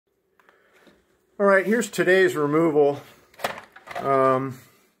All right, here's today's removal.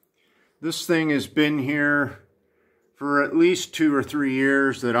 This thing has been here for at least 2 or 3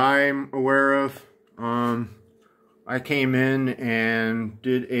 years that I'm aware of. I came in and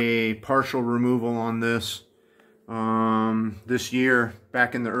did a partial removal on this this year,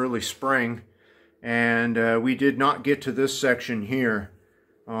 back in the early spring, and we did not get to this section here.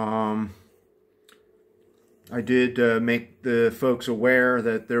 I did make the folks aware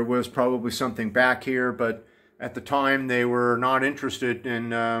that there was probably something back here, but at the time they were not interested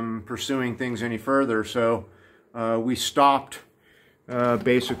in pursuing things any further, so we stopped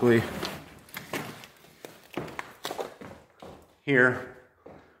basically here.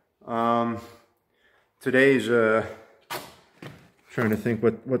 Today's trying to think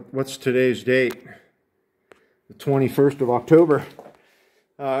what's today's date, the 21st of October.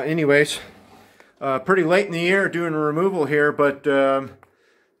 Anyways, pretty late in the year doing a removal here, but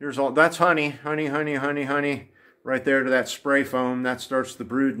there's all that's honey right there to that spray foam. That starts the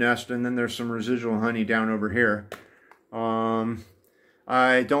brood nest, and then there's some residual honey down over here.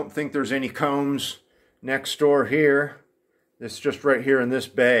 I don't think there's any combs next door here. It's just right here in this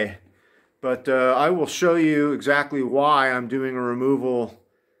bay. But I will show you exactly why I'm doing a removal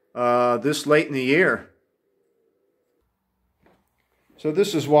this late in the year. So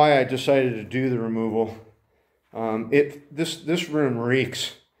this is why I decided to do the removal. This room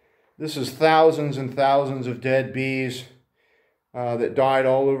reeks. This is thousands and thousands of dead bees that died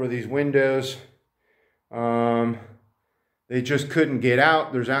all over these windows. They just couldn't get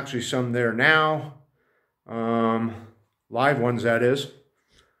out. There's actually some there now. Live ones, that is.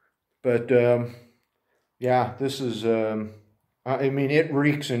 But yeah, this is, I mean, it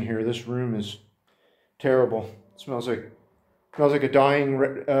reeks in here. This room is terrible. It smells like a dying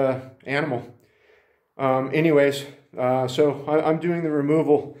animal. Anyways, so I'm doing the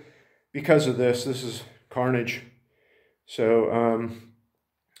removal because of this. This is carnage. So,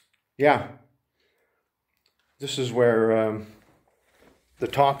 yeah. This is where the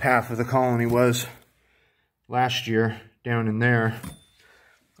top half of the colony was last year, down in there.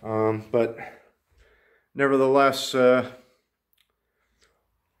 But nevertheless, you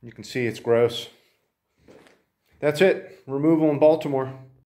can see it's gross. That's it. Removal in Baltimore.